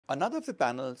Another of the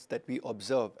panels that we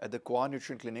observe at the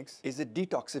Quanutrition clinics is the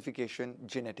detoxification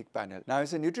genetic panel. Now,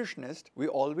 as a nutritionist, we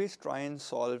always try and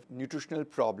solve nutritional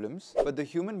problems, but the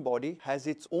human body has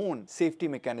its own safety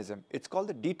mechanism. It's called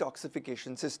the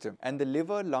detoxification system. And the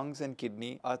liver, lungs, and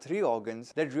kidney are three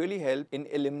organs that really help in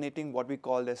eliminating what we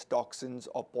call as toxins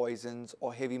or poisons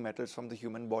or heavy metals from the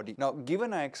human body. Now,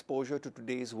 given our exposure to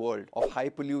today's world of high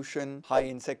pollution, high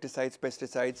insecticides,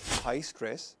 pesticides, high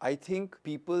stress, I think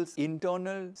people's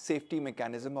internal safety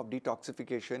mechanism of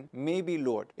detoxification may be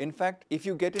lowered. In fact, if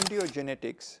you get into your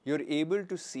genetics, you're able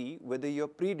to see whether you're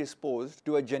predisposed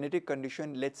to a genetic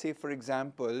condition. Let's say, for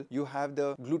example, you have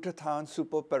the glutathione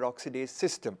superperoxidase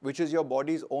system, which is your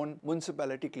body's own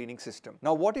municipality cleaning system.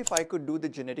 Now, what if I could do the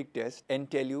genetic test and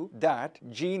tell you that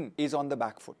gene is on the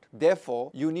back foot?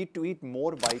 Therefore, you need to eat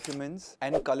more vitamins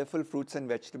and colorful fruits and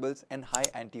vegetables and high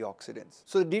antioxidants.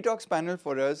 So the detox panel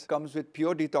for us comes with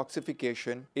pure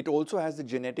detoxification. It also has the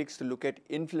genetics to look at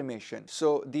inflammation.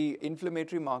 So the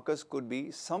inflammatory markers could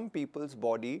be some people's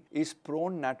body is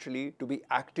prone naturally to be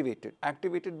activated.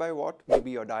 Activated by what?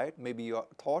 Maybe your diet, maybe your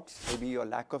thoughts, maybe your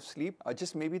lack of sleep, or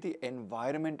just maybe the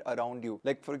environment around you.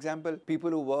 Like, for example, people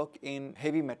who work in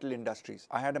heavy metal industries.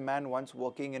 I had a man once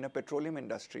working in a petroleum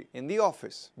industry in the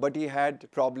office, but he had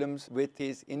problems with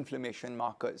his inflammation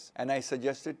markers. And I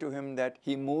suggested to him that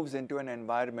he moves into an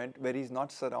environment where he's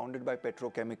not surrounded by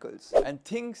petrochemicals. And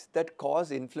things that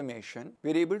cause inflammation,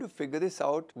 we're able to figure this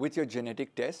out with your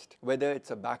genetic test, whether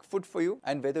it's a back foot for you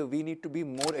and whether we need to be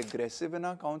more aggressive in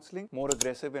our counseling, more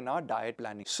aggressive in our diet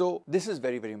planning. So this is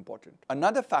very, very important.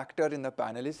 Another factor in the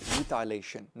panel is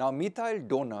methylation. Now, methyl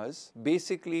donors,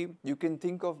 basically, you can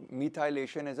think of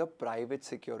methylation as a private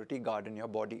security guard in your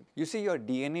body. You see, your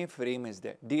DNA frame is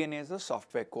there. DNA is a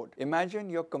software code. Imagine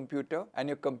your computer, and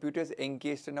your computer is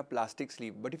encased in a plastic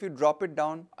sleeve. But if you drop it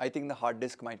down, I think the hard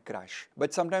disk might crash.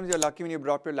 But sometimes you're lucky when you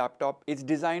drop your laptop. It's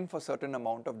designed for a certain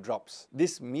amount of drops.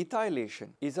 This methylation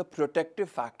is a protective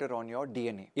factor on your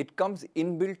DNA. It comes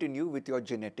inbuilt in you with your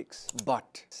genetics.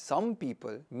 But some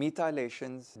people,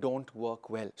 methylations don't work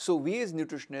well. So we as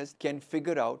nutritionists can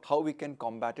figure out how we can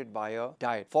combat it via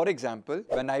diet. For example,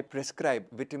 when I prescribe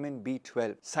vitamin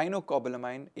B12,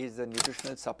 cyanocobalamin is a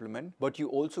nutritional supplement, but you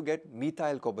also get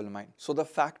methylcobalamin. So the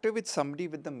factor with somebody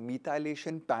with the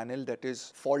methylation panel that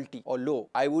is faulty or low,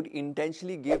 I would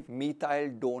intentionally give methyl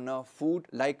donor food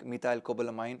like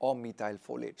methylcobalamin or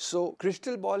methylfolate. So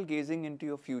crystal ball gazing into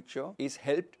your future is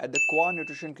helped at the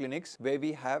Quanutrition clinics, where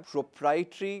we have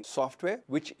proprietary software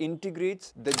which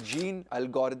integrates the gene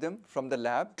algorithm from the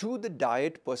lab to the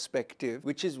diet perspective,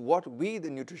 which is what we the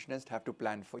nutritionists have to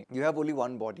plan for you. You have only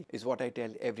one body, is what I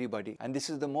tell everybody, and this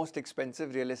is the most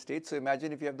expensive real estate. So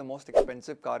imagine if you have the most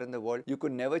expensive car in the world, you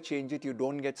could never change it, you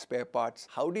don't get spare parts.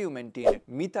 How do you maintain it?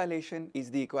 Methylation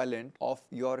is the equivalent of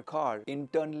your car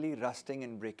internally rusting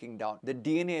and breaking down. The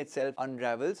DNA itself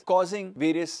unravels, causing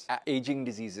various aging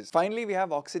diseases. Finally, we have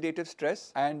oxidative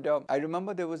stress, and I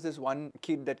remember there was this one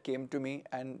kid that came to me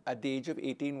and at the age of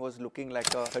 18 was looking like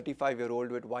a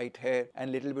 35-year-old with white hair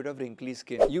and little bit of wrinkly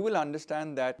skin. You will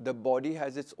understand that the body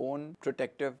has its own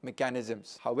protective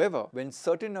mechanisms. However, when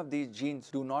certain of these genes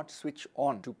do not switch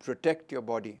on to protect your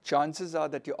body, chances are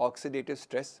that your oxidative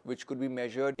stress, which could be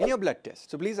measured in your blood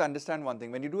test. So please understand one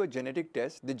thing, when you do a genetic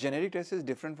test, the genetic test is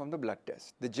different from the blood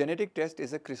test. The genetic test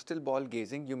is a crystal ball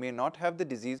gazing. You may not have the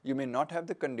disease, you may not have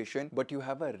the condition, but you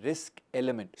have a risk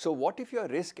element. So what if your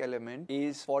risk element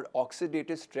is for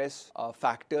oxidative stress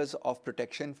factors of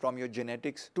protection from your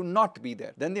genetics to not be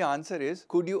there? Then the answer is,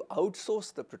 could you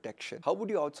outsource the protection? How would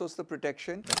you outsource the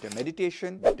protection? Better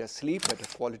meditation, better sleep, better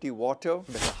quality water,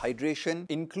 better hydration,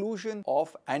 inclusion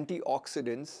of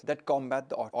antioxidants that combat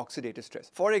the oxidative stress.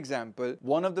 For example,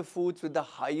 one of the foods with the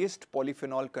highest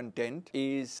polyphenol content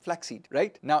is flaxseed,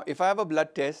 right? Now, if I have a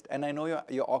blood test and I know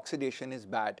your oxidation is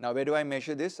bad, now where do I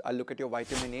measure this? I'll look at your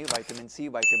vitamin A, vitamin C,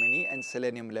 vitamin E, and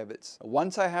selenium levels.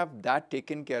 Once I have that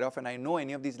taken care of and I know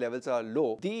any of these levels are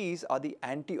low, these are the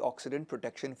antioxidant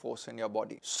protection force in your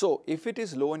body. So if it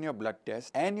is low in your blood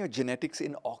test and your genetics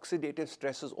in oxidative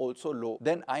stress is also low,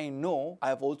 then I know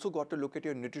I've also got to look at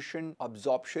your nutrition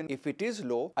absorption. If it is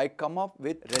low, I come up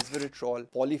with resveratrol,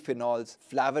 polyphenols,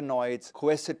 flavonoids,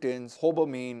 quercetins,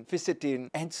 hobamine, fisetin,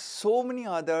 and so many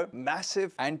other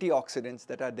massive antioxidants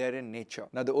that are there in nature.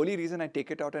 Now, the only reason I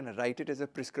take it out and write it as a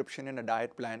prescription in a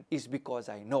diet plan is because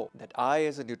I know that I,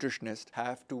 as a nutritionist,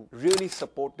 have to really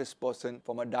support this person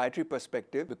from a dietary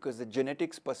perspective, because the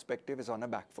genetics perspective is on a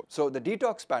back foot. So the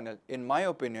detox panel, in my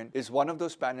opinion, is one of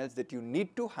those panels that you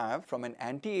need to have from an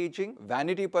anti-aging,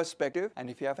 vanity perspective. And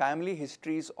if you have family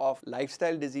histories of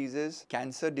lifestyle diseases,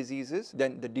 cancer diseases,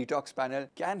 then the detox panel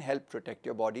can help protect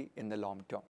your body in the long term.